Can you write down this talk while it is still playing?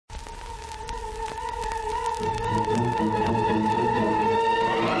You're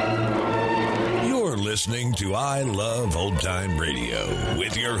listening to I Love Old Time Radio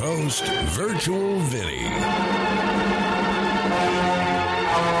with your host, Virtual Vinny.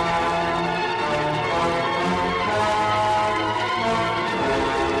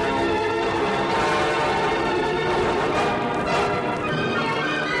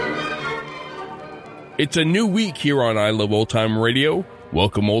 It's a new week here on I Love Old Time Radio.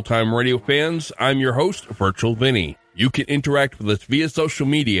 Welcome, Old Time Radio fans. I'm your host, Virtual Vinny. You can interact with us via social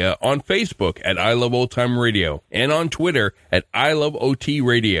media on Facebook at I Love Old Time Radio and on Twitter at I Love OT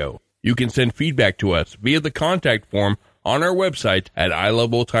Radio. You can send feedback to us via the contact form on our website at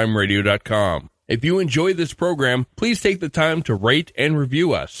iloveoldtimeradio.com. If you enjoy this program, please take the time to rate and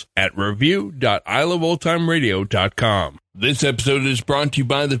review us at review.iloveoldtimeradio.com. This episode is brought to you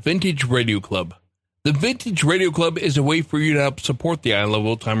by the Vintage Radio Club. The Vintage Radio Club is a way for you to help support the I Love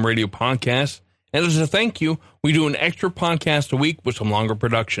Old Time Radio podcast, and as a thank you, we do an extra podcast a week with some longer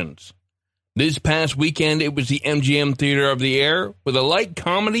productions. This past weekend, it was the MGM Theater of the Air with a light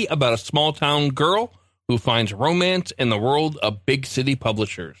comedy about a small-town girl who finds romance in the world of big city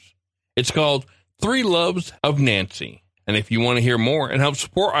publishers. It's called Three Loves of Nancy, and if you want to hear more and help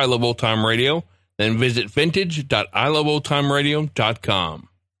support I Love Old Time Radio, then visit vintage.iloveoldtimeradio.com.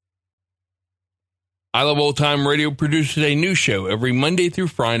 I Love Old Time Radio produces a new show every Monday through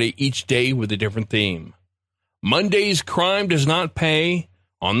Friday, each day with a different theme. Monday's Crime Does Not Pay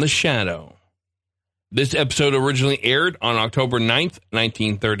on The Shadow. This episode originally aired on October 9th,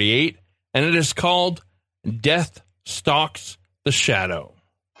 1938, and it is called Death Stalks the Shadow.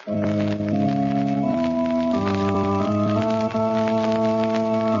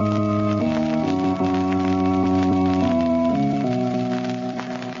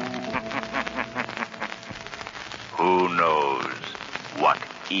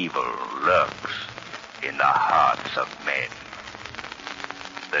 Evil lurks in the hearts of men.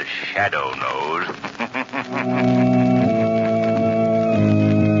 The Shadow knows.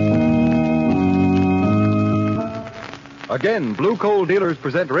 Again, Blue Coal Dealers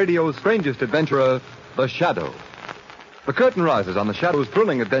present radio's strangest adventurer, The Shadow. The curtain rises on The Shadow's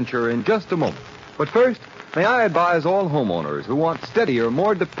thrilling adventure in just a moment. But first, may I advise all homeowners who want steadier,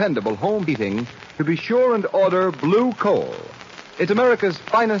 more dependable home heating to be sure and order Blue Coal. It's America's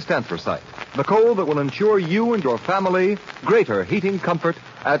finest anthracite, the coal that will ensure you and your family greater heating comfort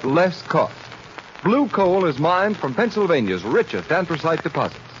at less cost. Blue Coal is mined from Pennsylvania's richest anthracite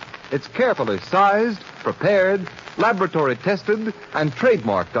deposits. It's carefully sized, prepared, laboratory tested, and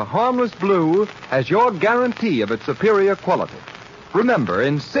trademarked a harmless blue as your guarantee of its superior quality. Remember,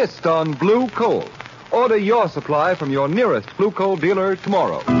 insist on Blue Coal. Order your supply from your nearest Blue Coal dealer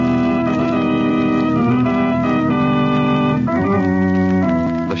tomorrow.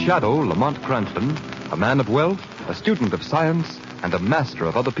 The Shadow, Lamont Cranston, a man of wealth, a student of science, and a master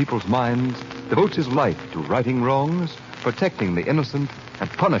of other people's minds, devotes his life to righting wrongs, protecting the innocent, and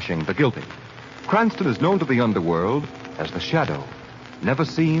punishing the guilty. Cranston is known to the underworld as the Shadow. Never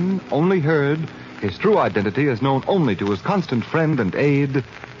seen, only heard, his true identity is known only to his constant friend and aide,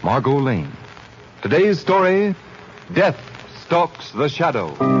 Margot Lane. Today's story, Death Stalks the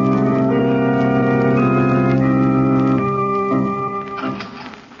Shadow.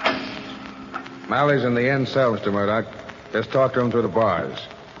 Mally's in the end cell, Mr. Murdoch. Just talk to him through the bars.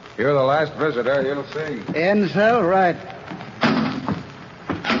 You're the last visitor, you'll see. End cell, right.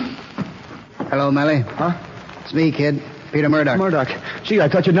 Hello, Mally. Huh? It's me, kid. Peter Murdoch. Murdoch. Gee, I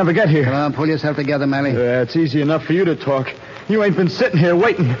thought you'd never get here. Come on, pull yourself together, Mally. It's easy enough for you to talk. You ain't been sitting here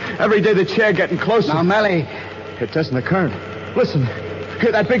waiting. Every day the chair getting closer. Now, Mally. They're testing the current. Listen.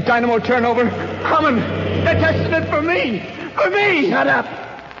 Hear that big dynamo turnover? Coming. They're testing it for me. For me. Shut up.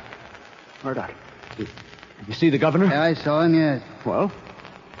 Murdoch. Did you see the governor? Yeah, I saw him, yes. Well?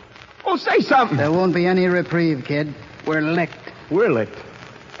 Oh, say something. There won't be any reprieve, kid. We're licked. We're licked.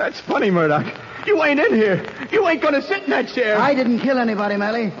 That's funny, Murdoch. You ain't in here. You ain't going to sit in that chair. I didn't kill anybody,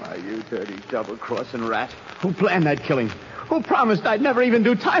 Mally. Why, you dirty double-crossing rat. Who planned that killing? Who promised I'd never even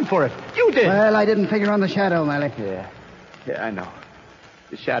do time for it? You did. Well, I didn't figure on the Shadow, Mally. Yeah, I know.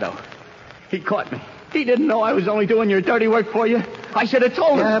 The Shadow. He caught me. He didn't know I was only doing your dirty work for you. I should have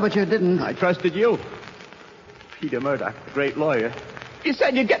told him. Yeah, but you didn't. I trusted you. Peter Murdoch, the great lawyer. You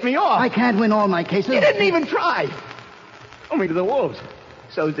said you'd get me off. I can't win all my cases. You didn't even try. Throw me to the wolves.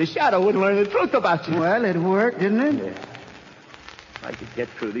 So the Shadow wouldn't learn the truth about you. Well, it worked, didn't it? Yeah. If I could get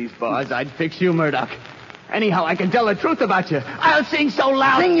through these bars, I'd fix you, Murdoch. Anyhow, I can tell the truth about you. I'll sing so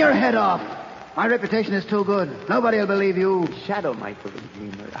loud. Sing your head off. My reputation is too good. Nobody will believe you. The Shadow might believe me,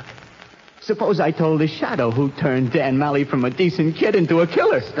 Murdoch. Suppose I told the Shadow who turned Dan Malley from a decent kid into a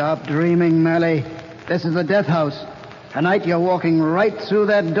killer. Stop dreaming, Mally. This is the death house. Tonight you're walking right through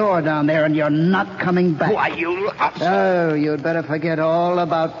that door down there, and you're not coming back. Why, you... Oh, you'd better forget all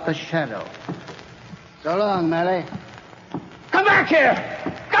about the shadow. So long, Mally. Come back here!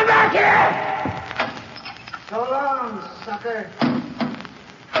 Come back here! So long, sucker.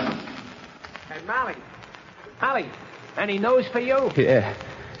 Hey, Mally. Mally, any news for you? Yeah.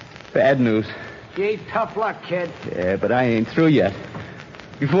 Bad news. Gee, tough luck, kid. Yeah, but I ain't through yet.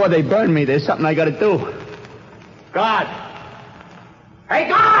 Before they burn me, there's something I gotta do. Guard! Hey,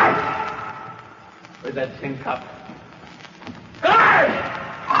 guard! Where's that tin cup? Guard!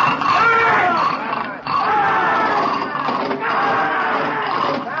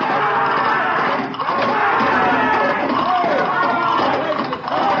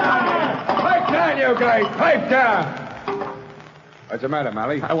 Pipe down, you guys! Pipe down! What's the matter,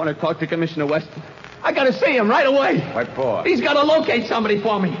 Mally? I want to talk to Commissioner Weston. I got to see him right away. What for? He's got to locate somebody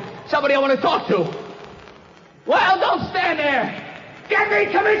for me. Somebody I want to talk to. Well, don't stand there. Get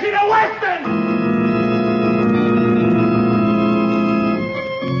me Commissioner Weston!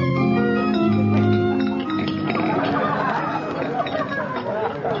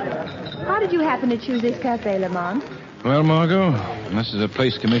 How did you happen to choose this cafe, Lamont? Well, Margot, this is a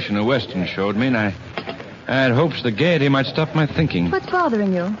place Commissioner Weston showed me, and I had hopes the gaiety might stop my thinking. What's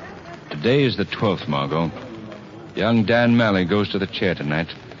bothering you? Today is the 12th, Margot. Young Dan Malley goes to the chair tonight,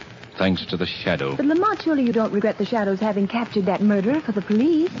 thanks to the Shadow. But, Lamont, surely you don't regret the Shadows having captured that murderer for the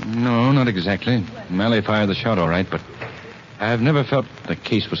police? No, not exactly. Malley fired the shot all right, but I've never felt the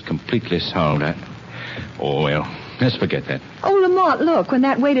case was completely solved. Oh, well, let's forget that. Oh, Lamont, look. When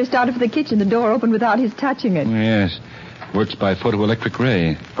that waiter started for the kitchen, the door opened without his touching it. Yes. Works by photoelectric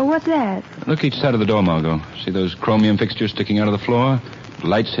ray. Oh, what's that? Look each side of the door, Margot. See those chromium fixtures sticking out of the floor?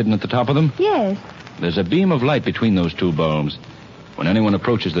 Lights hidden at the top of them? Yes. There's a beam of light between those two bulbs. When anyone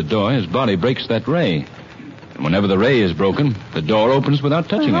approaches the door, his body breaks that ray. And whenever the ray is broken, the door opens without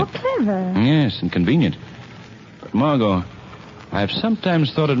touching how it. Clever. Yes, and convenient. But, Margot, I've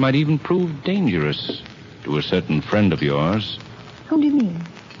sometimes thought it might even prove dangerous to a certain friend of yours. Who do you mean?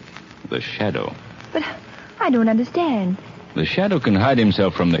 The Shadow. But I don't understand. The Shadow can hide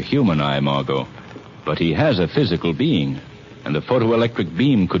himself from the human eye, Margot. But he has a physical being, and the photoelectric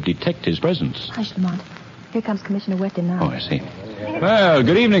beam could detect his presence. Hush, Lamont. Here comes Commissioner Weston now. Oh, I see. Well,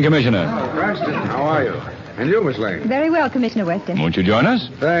 good evening, Commissioner. Cranston, how are you? And you, Miss Lane? Very well, Commissioner Weston. Won't you join us?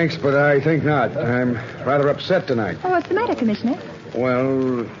 Thanks, but I think not. I'm rather upset tonight. Oh, what's the matter, Commissioner?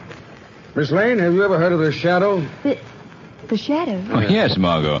 Well, Miss Lane, have you ever heard of the Shadow? The Shadow? Oh, yes,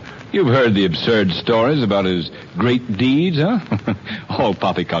 Margot. You've heard the absurd stories about his great deeds, huh? All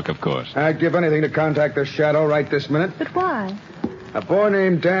poppycock, of course. I'd give anything to contact the Shadow right this minute. But why? A boy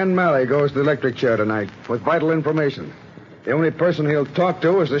named Dan Malley goes to the electric chair tonight with vital information. The only person he'll talk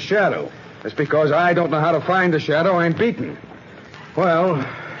to is the Shadow. It's because I don't know how to find the Shadow I'm beaten. Well,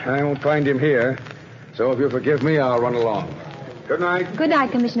 I won't find him here. So if you'll forgive me, I'll run along. Good night. Good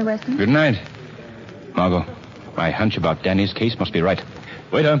night, Commissioner Weston. Good night. Margot, my hunch about Danny's case must be right.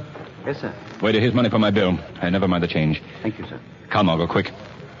 Waiter. Yes, sir. Waiter, here's money for my bill. Never mind the change. Thank you, sir. Come, Margot, quick.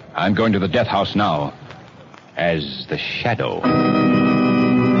 I'm going to the death house now. As the Shadow.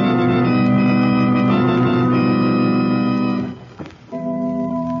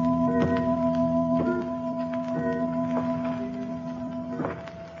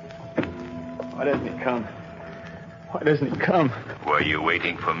 Why doesn't he come? Why doesn't he come? Were you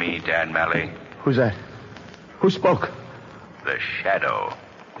waiting for me, Dan Malley? Who's that? Who spoke? The Shadow.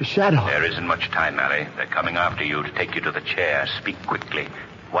 The Shadow. There isn't much time, Malley. They're coming after you to take you to the chair. Speak quickly.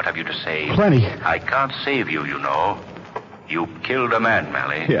 What have you to say? Plenty. I can't save you, you know. You killed a man,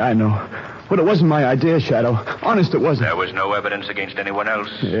 Malley. Yeah, I know. But it wasn't my idea, Shadow. Honest, it wasn't. There was no evidence against anyone else.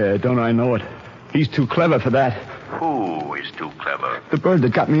 Yeah, don't I know it. He's too clever for that. Who is too clever? The bird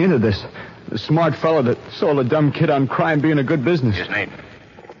that got me into this. The smart fellow that sold a dumb kid on crime being a good business. His name?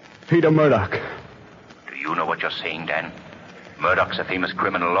 Peter Murdoch. Do you know what you're saying, Dan? Murdoch's a famous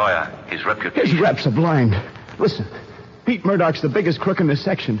criminal lawyer. His reputation... His reps are blind. Listen, Pete Murdoch's the biggest crook in this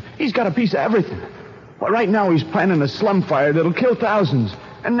section. He's got a piece of everything. Well, right now he's planning a slum fire that'll kill thousands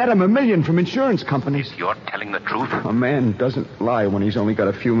and net him $1 million from insurance companies. You're telling the truth? A man doesn't lie when he's only got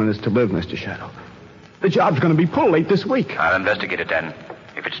a few minutes to live, Mr. Shadow. The job's going to be pulled late this week. I'll investigate it, Dan.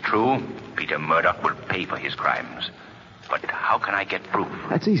 If it's true, Peter Murdoch will pay for his crimes. But how can I get proof?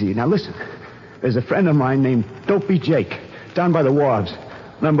 That's easy. Now listen. There's a friend of mine named Dopey Jake, down by the wharves,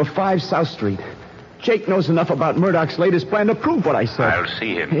 number 5 South Street. Jake knows enough about Murdoch's latest plan to prove what I said. I'll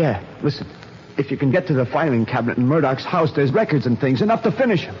see him. Yeah, listen. If you can get to the filing cabinet in Murdoch's house, there's records and things, enough to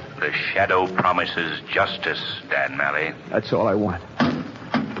finish him. The Shadow promises justice, Dan Malley. That's all I want.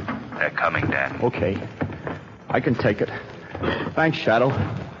 They're coming, Dan. Okay. I can take it. Thanks, Shadow.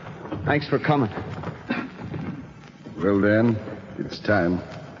 Thanks for coming. Well, Dan, it's time.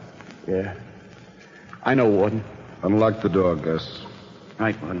 Yeah. I know, Warden. Unlock the door, Gus.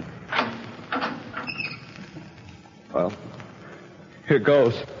 Right, Warden. Well, here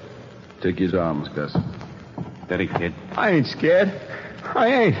goes. Take his arms, Gus. Steady, kid. I ain't scared. I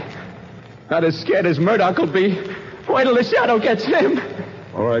ain't. Not as scared as Murdoch will be. Wait till the Shadow gets him.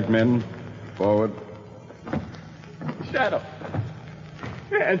 All right, men. Forward. Shadow.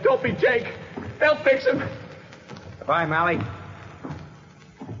 Yeah, don't be Jake. They'll fix him. Goodbye, Mally.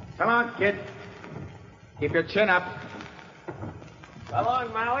 Come on, kid. Keep your chin up. So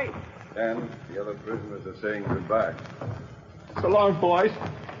long, Mally. Dan, the other prisoners are saying goodbye. So long, boys.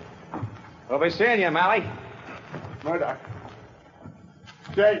 We'll be seeing you, Mally. Murdoch.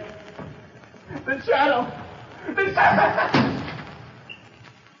 Jake. The Shadow. The Shadow.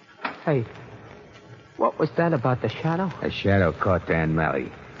 Hey, what was that about the Shadow? The Shadow caught Dan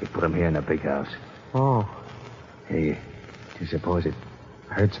Mally. He put him here in the big house. Oh. Hey, do you suppose it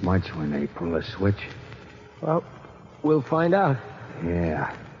hurts much when they pull a switch? Well, we'll find out.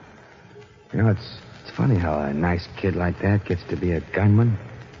 Yeah. You know, it's funny how a nice kid like that gets to be a gunman.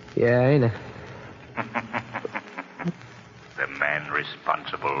 Yeah, ain't it? The man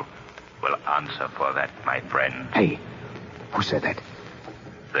responsible will answer for that, my friend. Hey, who said that?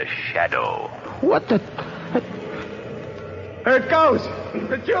 The Shadow. What the... There it goes.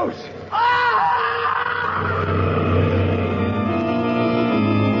 The juice.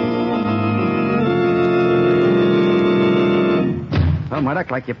 Well,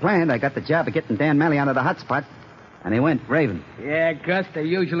 Murdoch, like you planned, I got the job of getting Dan Mally out of the hot spot. And he went raving. Yeah, Gus, they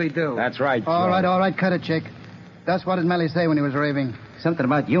usually do. That's right. All right, cut it, Chick. Gus, what did Mally say when he was raving? Something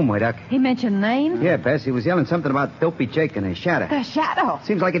about you, Murdoch. He mentioned names? Yeah, Bess, he was yelling something about Dopey Jake and his Shadow. The Shadow.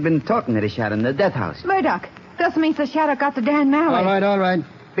 Seems like he'd been talking to the Shadow in the death house. Murdoch, this means the Shadow got to Dan Mally. All right.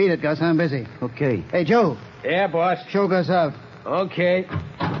 Beat it, Gus. I'm busy. Okay. Hey, Joe. Yeah, boss. Show Gus out. Okay.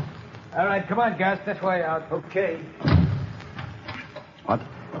 All right, come on, Gus. This way out. Okay. What?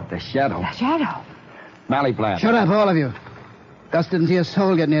 The Shadow. The Shadow. Mally Bland. Shut up, all of you. Gus didn't see a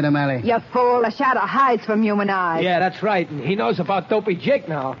soul get near to Mally. You fool. The Shadow hides from human eyes. Yeah, that's right. And he knows about Dopey Jake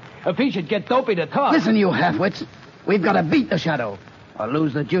now. If he should get Dopey to talk... Listen, you half-wits. We've got to beat the Shadow or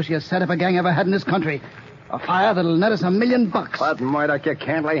lose the juiciest setup a gang ever had in this country. A fire that'll net us $1 million. But, Murdoch, you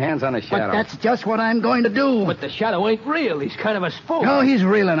can't lay hands on the Shadow. But that's just what I'm going to do. But the Shadow ain't real. He's kind of a spook. No, he's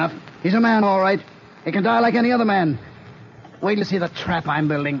real enough. He's a man, all right. He can die like any other man. Wait till you see the trap I'm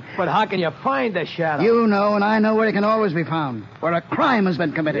building. But how can you find the Shadow? You know, and I know where he can always be found. Where a crime has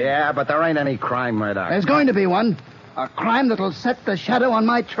been committed. Yeah, but there ain't any crime, Murdoch. There's going to be one. A crime that'll set the Shadow on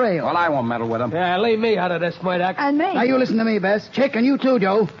my trail. Well, I won't meddle with him. Yeah, leave me out of this, Murdoch. And me. Now, you listen to me, Bess. Chick, and you too,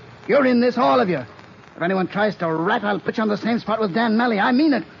 Joe. You're in this, all of you. If anyone tries to rat, I'll put you on the same spot with Dan Mally. I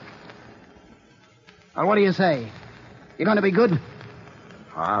mean it. Well, what do you say? You going to be good?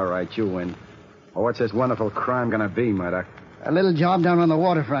 All right, you win. Well, what's this wonderful crime going to be, Murdoch? A little job down on the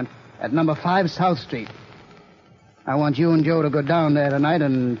waterfront at number 5 South Street. I want you and Joe to go down there tonight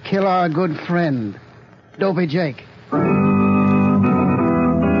and kill our good friend, Dopey Jake.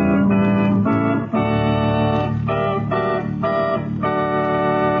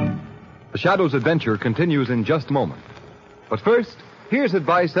 The Shadow's adventure continues in just a moment. But first, here's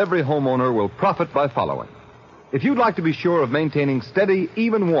advice every homeowner will profit by following. If you'd like to be sure of maintaining steady,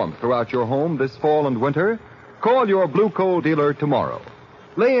 even warmth throughout your home this fall and winter, call your Blue Coal dealer tomorrow.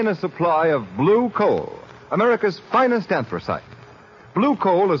 Lay in a supply of Blue Coal, America's finest anthracite. Blue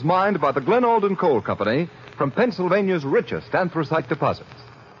Coal is mined by the Glen Alden Coal Company from Pennsylvania's richest anthracite deposits.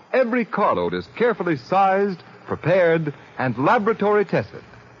 Every carload is carefully sized, prepared, and laboratory tested.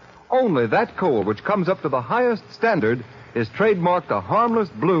 Only that coal which comes up to the highest standard is trademarked a harmless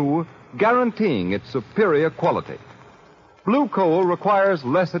blue, guaranteeing its superior quality. Blue coal requires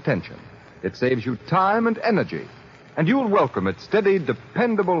less attention. It saves you time and energy, and you'll welcome its steady,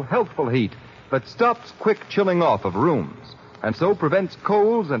 dependable, healthful heat that stops quick chilling off of rooms and so prevents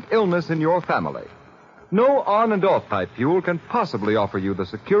colds and illness in your family. No on and off type fuel can possibly offer you the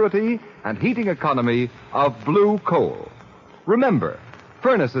security and heating economy of blue coal. Remember,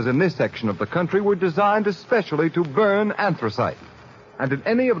 furnaces in this section of the country were designed especially to burn anthracite. And in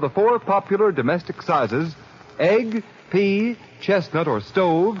any of the 4 popular domestic sizes, egg, pea, chestnut, or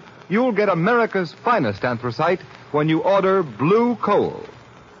stove, you'll get America's finest anthracite when you order Blue Coal.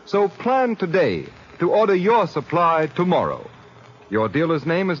 So plan today to order your supply tomorrow. Your dealer's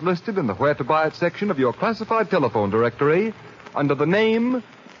name is listed in the Where to Buy It section of your classified telephone directory under the name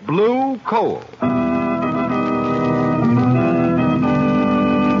Blue Coal.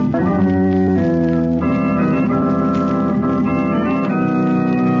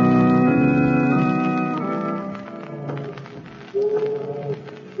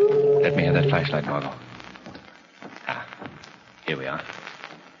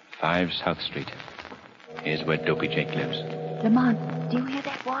 5 South Street. Here's where Dopey Jake lives. Lamont, do you hear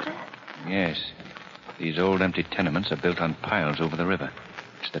that water? Yes. These old empty tenements are built on piles over the river.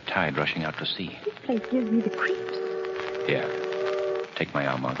 It's the tide rushing out to sea. This place gives me the creeps. Here. Take my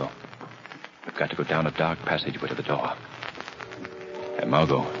arm, Margot. We've got to go down a dark passageway to the door.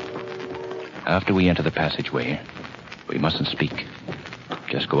 Margot, after we enter the passageway, we mustn't speak.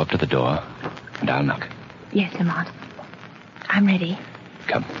 Just go up to the door, and I'll knock. Yes, Lamont. I'm ready.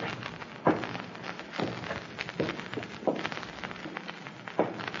 Come.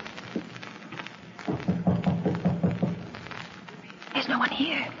 There's no one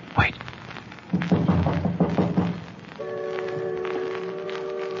here. Wait.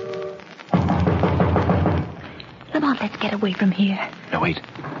 Lamont, let's get away from here. No, wait.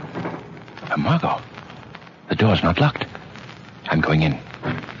 Margot, the door's not locked. I'm going in.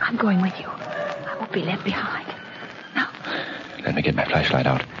 I'm going with you. I won't be left behind. Now. Let me get my flashlight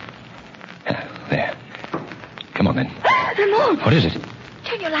out. There. Come on, then. Lamont! What is it?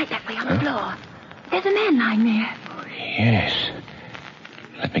 Turn your light that way on the floor. There's a man lying there. Yes.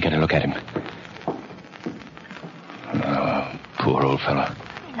 Let me get a look at him. Oh, poor old fellow.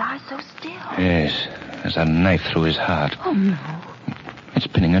 He lies so still. Yes. There's a knife through his heart. Oh, no. It's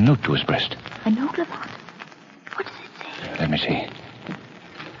pinning a note to his breast. A note, Lamont? What does it say? Let me see.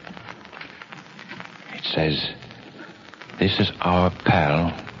 It says, "This is our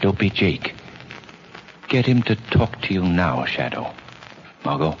pal, Dopey Jake. Get him to talk to you now, Shadow."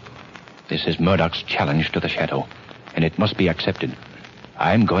 Margot, this is Murdoch's challenge to the Shadow, and it must be accepted.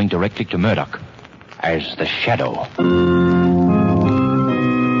 I'm going directly to Murdoch as the Shadow.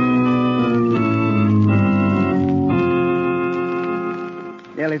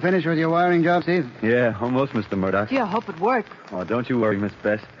 Nearly finished with your wiring job, Steve? Yeah, almost, Mr. Murdoch. Gee, I hope it worked. Oh, don't you worry, Miss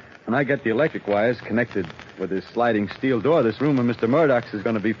Bess. When I get the electric wires connected with this sliding steel door, this room of Mr. Murdoch's is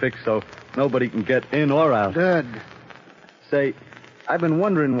going to be fixed so nobody can get in or out. Good. Say, I've been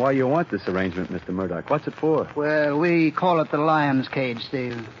wondering why you want this arrangement, Mr. Murdoch. What's it for? Well, we call it the lion's cage,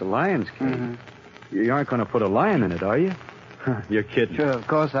 Steve. The lion's cage? You aren't going to put a lion in it, are you? You're kidding. Sure, of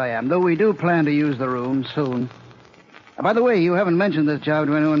course I am. Though we do plan to use the room soon. By the way, you haven't mentioned this job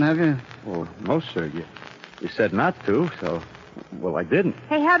to anyone, have you? Well, no, sir. You said not to, so... Well, I didn't.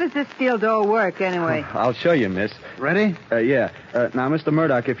 Hey, how does this steel door work, anyway? I'll show you, miss. Ready? Yeah. Now, Mr.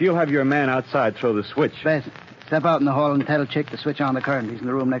 Murdoch, if you'll have your man outside throw the switch. Bess, step out in the hall and tell Chick to switch on the current. He's in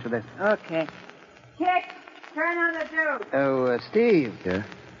the room next to this. Okay. Chick, turn on the juice. Oh, Steve. Yeah?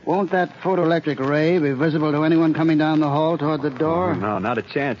 Won't that photoelectric ray be visible to anyone coming down the hall toward the door? Oh, no, not a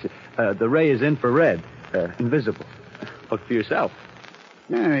chance. The ray is infrared. Invisible. Look for yourself.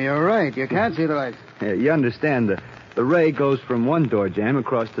 Yeah, you're right. You can't see the lights. Yeah, you understand. The ray goes from one door jamb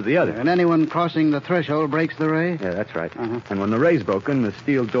across to the other. And anyone crossing the threshold breaks the ray? Yeah, that's right. And when the ray's broken, the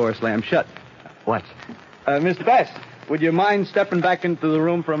steel door slams shut. Watch. Mr. Bass, would you mind stepping back into the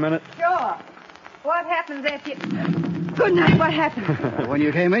room for a minute? Sure. What happens if you... Good night. What happened? When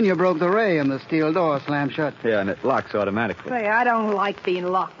you came in, you broke the ray and the steel door slammed shut. Yeah, and it locks automatically. Say, I don't like being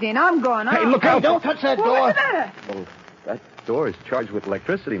locked in. I'm going on. Hey, look out. Don't touch that door. What's the matter? Well, that door is charged with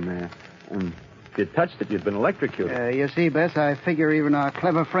electricity, man. And if you touched it, you'd been electrocuted. You see, Bess, I figure even our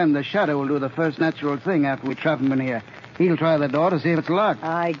clever friend, the Shadow, will do the first natural thing after we trap him in here. He'll try the door to see if it's locked.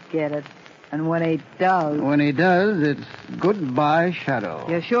 I get it. And when he does... When he does, it's goodbye, Shadow.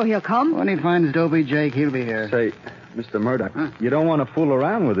 You're sure he'll come? When he finds Dopey Jake, he'll be here. Say, Mr. Murdoch, you don't want to fool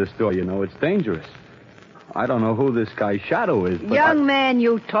around with this door, you know. It's dangerous. I don't know who this guy Shadow is, but... Young man,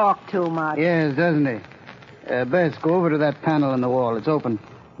 you talk too much. Yes, doesn't he? Bess, go over to that panel in the wall. It's open.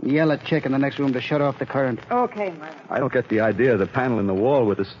 Yell at Chick in the next room to shut off the current. Okay, man. I don't get the idea of the panel in the wall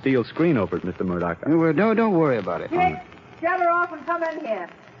with a steel screen over it, Mr. Murdoch. Don't worry about it. Chick, shut her off and come in here.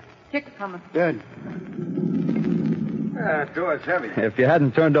 Chick's coming. Good. Door's heavy. If you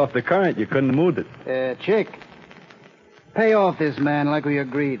hadn't turned off the current, you couldn't have moved it. Chick, pay off this man like we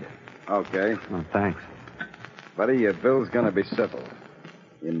agreed. Okay. Oh, thanks. Buddy, your bill's gonna be civil.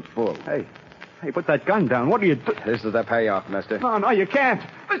 In full. Hey, put that gun down. What are you doing? This is the payoff, mister. No, you can't.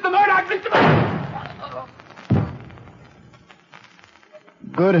 Mr. Murdoch! Mr. Murdoch!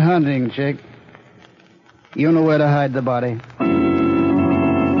 Good hunting, Chick. You know where to hide the body.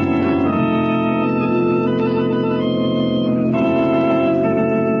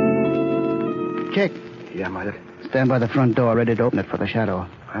 Chick. Yeah, Mother. Stand by the front door, ready to open it for the Shadow.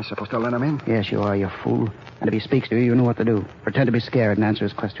 I'm supposed to let him in? Yes, you are, you fool. And if he speaks to you, you know what to do. Pretend to be scared and answer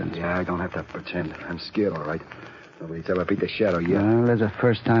his questions. Yeah, I don't have to pretend. I'm scared, all right. Nobody's ever beat the Shadow yet. Well, there's a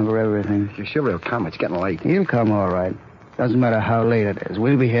first time for everything. You're sure he'll come? It's getting late. He'll come all right. Doesn't matter how late it is.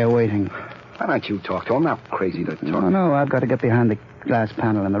 We'll be here waiting. Why don't you talk to him? I'm not crazy to talk. No, I've got to get behind the glass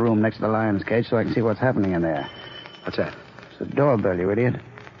panel in the room next to the lion's cage so I can see what's happening in there. What's that? It's the doorbell, you idiot.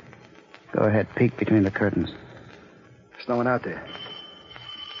 Go ahead, peek between the curtains. There's no one out there.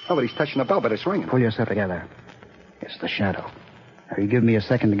 Nobody's touching the bell, but it's ringing. Pull yourself together. It's the shadow. Now, you give me a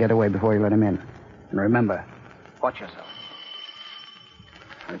second to get away before you let him in. And remember, watch yourself.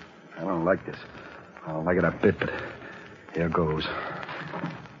 I don't like this. I don't like it a bit, but here goes.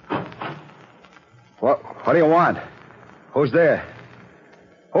 What do you want? Who's there?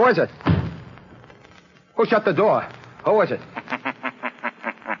 Who is it? Who shut the door? Who is it?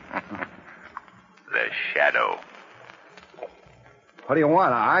 The shadow. What do you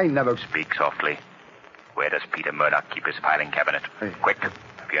want? I never... Speak softly. Where does Peter Murdoch keep his filing cabinet? Hey. Quick,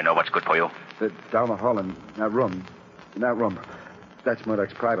 if you know what's good for you. Down the hall in that room. In that room. That's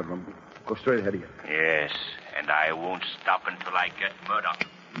Murdoch's private room. Go straight ahead of you. Yes, and I won't stop until I get Murdoch.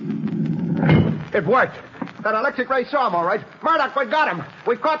 It worked. That electric ray saw him, all right. Murdoch, we got him.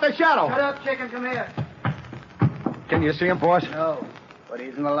 We caught the shadow. Shut up, chicken. Come here. Can you see him, boss? No, but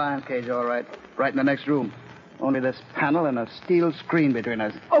he's in the lion's cage, all right. Right in the next room. Only this panel and a steel screen between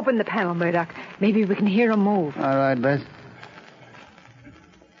us. Open the panel, Murdoch. Maybe we can hear him move. All right, Bess.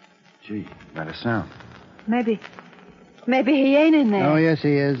 Gee, not a sound. Maybe he ain't in there. Oh, yes,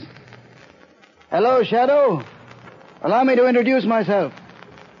 he is. Hello, Shadow. Allow me to introduce myself.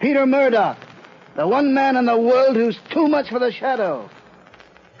 Peter Murdoch, the one man in the world who's too much for the Shadow.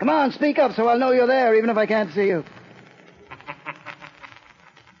 Come on, speak up so I'll know you're there, even if I can't see you.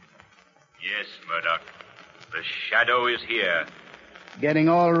 Yes, Murdoch. The shadow is here. Getting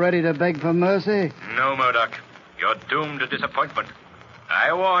all ready to beg for mercy? No, Murdoch. You're doomed to disappointment.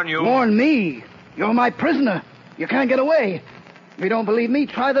 I warn you. Warn me? You're my prisoner. You can't get away. If you don't believe me,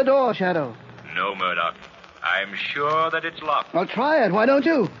 try the door, Shadow. No, Murdoch. I'm sure that it's locked. Well, try it. Why don't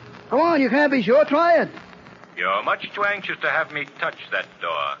you? Go on, you can't be sure. Try it. You're much too anxious to have me touch that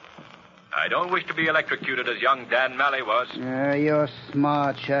door. I don't wish to be electrocuted as young Dan Malley was. You're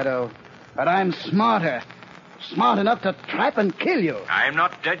smart, Shadow. But I'm smarter. Smart enough to trap and kill you. I'm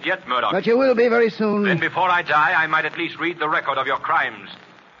not dead yet, Murdoch. But you will be very soon. Then before I die, I might at least read the record of your crimes.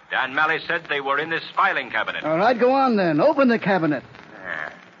 Dan Malley said they were in this filing cabinet. All right, go on then. Open the cabinet.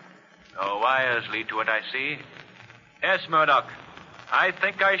 No wires lead to it, I see. Yes, Murdoch. I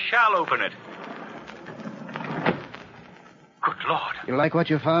think I shall open it. Good Lord. You like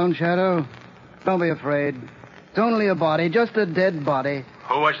what you found, Shadow? Don't be afraid. It's only a body, just a dead body.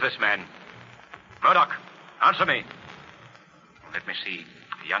 Who was this man? Murdoch, answer me. Let me see.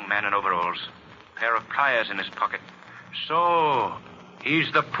 A young man in overalls. A pair of pliers in his pocket. So,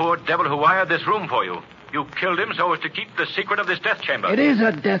 he's the poor devil who wired this room for you. You killed him so as to keep the secret of this death chamber. It is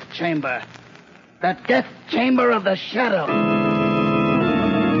a death chamber. The death chamber of the Shadow.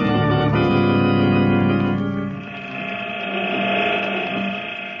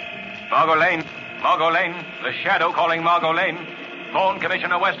 Margot Lane. The Shadow calling Margot Lane. Phone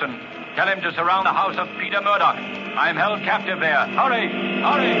Commissioner Weston. Tell him to surround the house of Peter Murdoch. I'm held captive there. Hurry!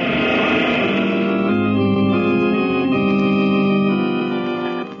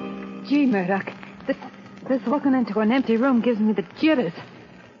 Gee, Murdoch, this looking into an empty room gives me the jitters.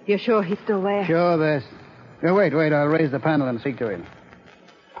 You're sure he's still there? Sure, Bess. Wait, I'll raise the panel and speak to him.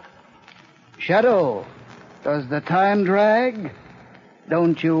 Shadow, does the time drag?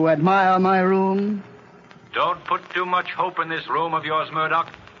 Don't you admire my room? Don't put too much hope in this room of yours,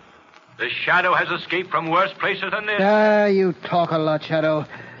 Murdoch. The Shadow has escaped from worse places than this. You talk a lot, Shadow.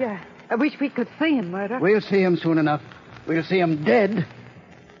 Yeah, I wish we could see him, Murdoch. We'll see him soon enough. We'll see him dead.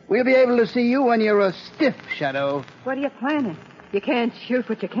 We'll be able to see you when you're a stiff, Shadow. What are you planning? You can't shoot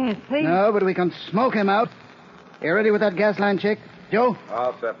what you can't see. No, but we can smoke him out. You ready with that gas line, chick? Joe?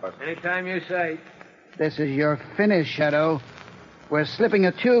 All set, boss. Anytime you say. This is your finish, Shadow. We're slipping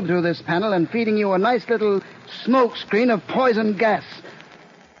a tube through this panel and feeding you a nice little smoke screen of poison gas.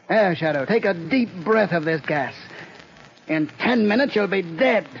 There, Shadow, take a deep breath of this gas. In 10 minutes, you'll be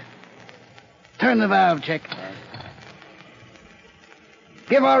dead. Turn the valve, chick.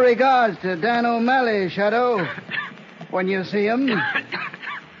 Give our regards to Dan O'Malley, Shadow, when you see him.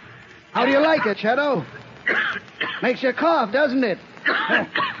 How do you like it, Shadow? Makes you cough, doesn't it?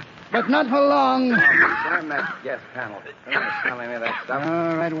 But not for long. Damn that gas panel. Don't tell me that stuff.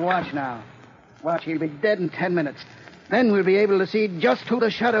 All right, watch now. Watch, he'll be dead in 10 minutes. Then we'll be able to see just who the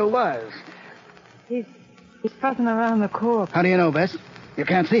Shadow was. He's fussing around the corpse. How do you know, Bess? You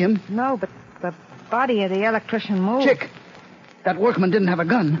can't see him. No, but the body of the electrician moved. Chick, that workman didn't have a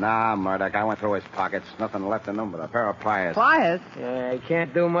gun. Nah, Murdoch, I went through his pockets. Nothing left in them but a pair of pliers. Pliers? Yeah, he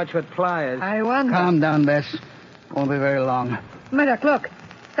can't do much with pliers. I wonder. Calm down, Bess. Won't be very long. Murdoch, look.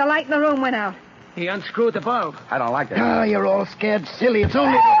 The light in the room went out. He unscrewed the bulb. I don't like it. Oh, you're all scared silly. It's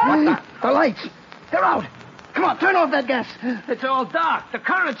only... What the lights. They're out. Come on, turn off that gas. It's all dark. The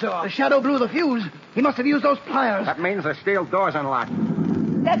current's off. The shadow blew the fuse. He must have used those pliers. That means the steel door's unlocked.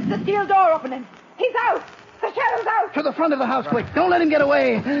 That's the steel door opening. He's out. The shadow's out. To the front of the house, quick. Don't let him get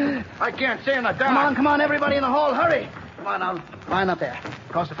away. I can't see in the dark. Come on, everybody in the hall. Hurry. Come on, now. Line up there.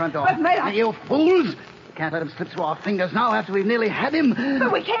 Across the front door. But, Mayor... Now, you fools. We can't let him slip through our fingers now after we've nearly had him.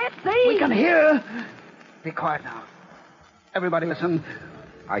 But we can't see. We can hear. Be quiet now. Everybody listen.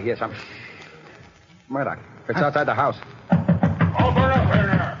 I hear something. Murdoch, it's outside the house. Open up in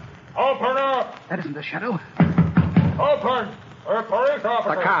there! Open up! That isn't the shadow. Open! We're police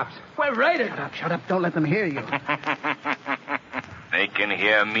officers. The cops. We're raided. Shut up. Don't let them hear you. They can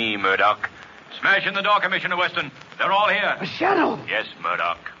hear me, Murdoch. Smash in the door, Commissioner Weston. They're all here. The shadow. Yes,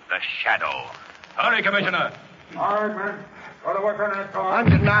 Murdoch. The shadow. Hurry, Commissioner. All right, men. Go to work on that car. I'm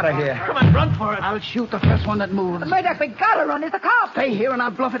getting out of here. Come on, run for it. I'll shoot the first one that moves. Murdoch, we gotta run. It's a cop. Stay here and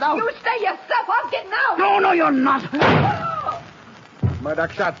I'll bluff it out. You stay yourself. I'm getting out. No, you're not.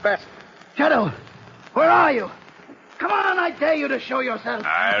 Murdoch shot best. Shadow, where are you? Come on, I dare you to show yourself.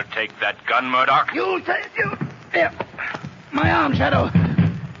 I'll take that gun, Murdoch. You'll take you. There. My arm, Shadow.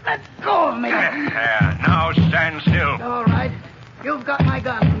 Let go of me. There. Now stand still. All right. You've got my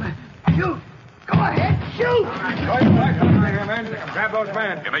gun. Shoot. Go ahead. Shoot. Grab those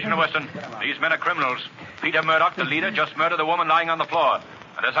men. Commissioner Weston, these men are criminals. Peter Murdoch, the leader, just murdered a woman lying on the floor.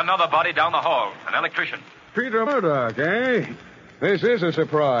 And there's another body down the hall, an electrician. Peter Murdoch, eh? This is a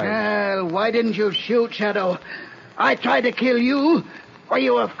surprise. Well, why didn't you shoot, Shadow? I tried to kill you. Were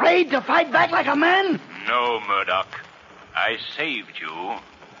you afraid to fight back like a man? No, Murdoch. I saved you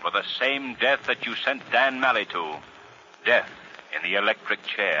for the same death that you sent Dan Malley to. Death in the electric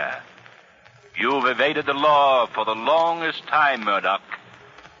chair. You've evaded the law for the longest time, Murdoch.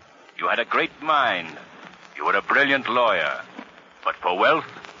 You had a great mind. You were a brilliant lawyer. But for wealth,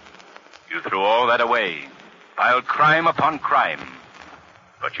 you threw all that away. Piled crime upon crime.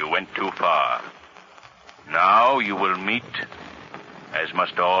 But you went too far. Now you will meet, as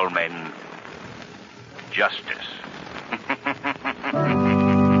must all men, justice.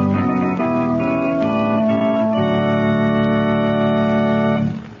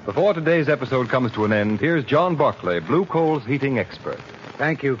 Before today's episode comes to an end, here's John Barclay, Blue Coal's heating expert.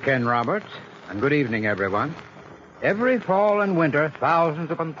 Thank you, Ken Roberts, and good evening, everyone. Every fall and winter,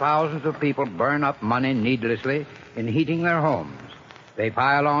 thousands upon thousands of people burn up money needlessly in heating their homes. They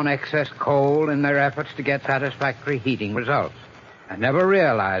pile on excess coal in their efforts to get satisfactory heating results and never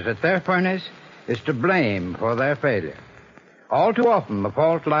realize that their furnace is to blame for their failure. All too often, the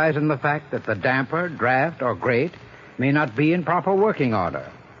fault lies in the fact that the damper, draft, or grate may not be in proper working order.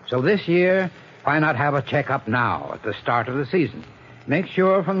 So this year, why not have a checkup now at the start of the season? Make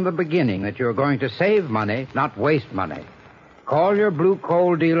sure from the beginning that you're going to save money, not waste money. Call your Blue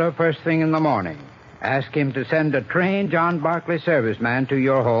Coal dealer first thing in the morning. Ask him to send a trained John Barclay serviceman to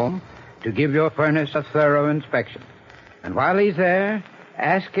your home to give your furnace a thorough inspection. And while he's there,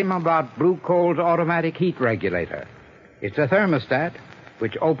 ask him about Blue Coal's automatic heat regulator. It's a thermostat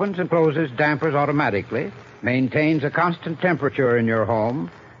which opens and closes dampers automatically, maintains a constant temperature in your home,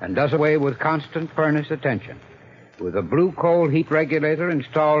 and does away with constant furnace attention. With a Blue Coal heat regulator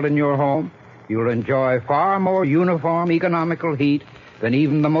installed in your home, you'll enjoy far more uniform, economical heat than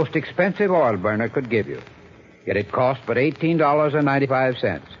even the most expensive oil burner could give you. Yet it costs but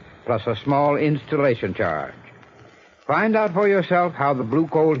 $18.95, plus a small installation charge. Find out for yourself how the Blue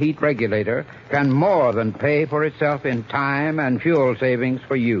Coal heat regulator can more than pay for itself in time and fuel savings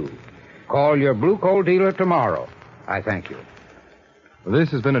for you. Call your Blue Coal dealer tomorrow. I thank you.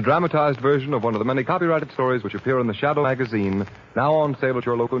 This has been a dramatized version of one of the many copyrighted stories which appear in the Shadow magazine, now on sale at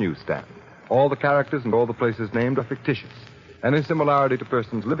your local newsstand. All the characters and all the places named are fictitious. Any similarity to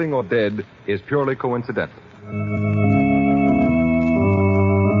persons living or dead is purely coincidental.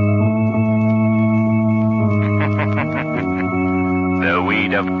 The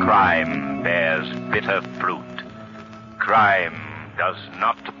weed of crime bears bitter fruit. Crime does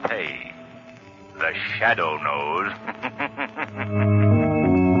not pay. The shadow knows.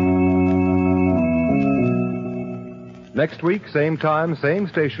 Next week, same time, same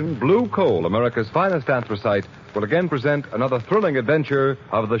station, Blue Coal, America's finest anthracite, will again present another thrilling adventure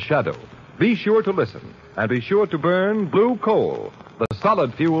of The Shadow. Be sure to listen, and be sure to burn Blue Coal, the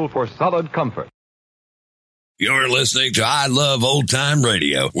solid fuel for solid comfort. You're listening to I Love Old Time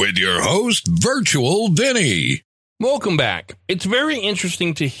Radio with your host, Virtual Vinny. Welcome back. It's very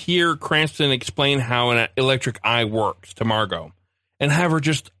interesting to hear Cranston explain how an electric eye works to Margot and have her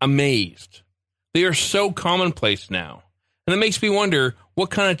just amazed. They are so commonplace now. And it makes me wonder, what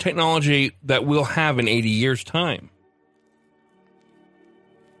kind of technology that we'll have in 80 years' time.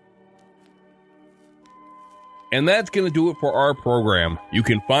 And that's going to do it for our program. You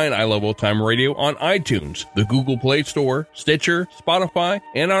can find I Love Old Time Radio on iTunes, the Google Play Store, Stitcher, Spotify,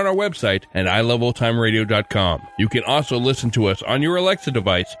 and on our website at iloveoldtimeradio.com. You can also listen to us on your Alexa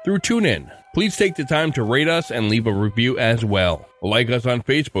device through TuneIn. Please take the time to rate us and leave a review as well. Like us on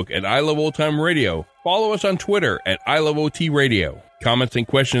Facebook at I Love Old Time Radio. Follow us on Twitter at I Love OT Radio. Comments and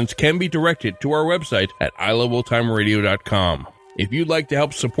questions can be directed to our website at iloveoldtimeradio.com. If you'd like to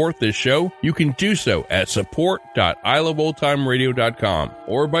help support this show, you can do so at support.iloveoldtimeradio.com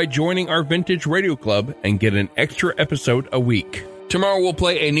or by joining our Vintage Radio Club and get an extra episode a week. Tomorrow we'll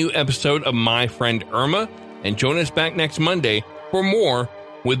play a new episode of My Friend Irma, and join us back next Monday for more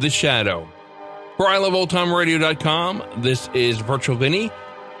with The Shadow. For iloveoldtimeradio.com, this is Virtual Vinny,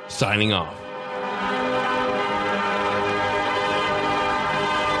 signing off.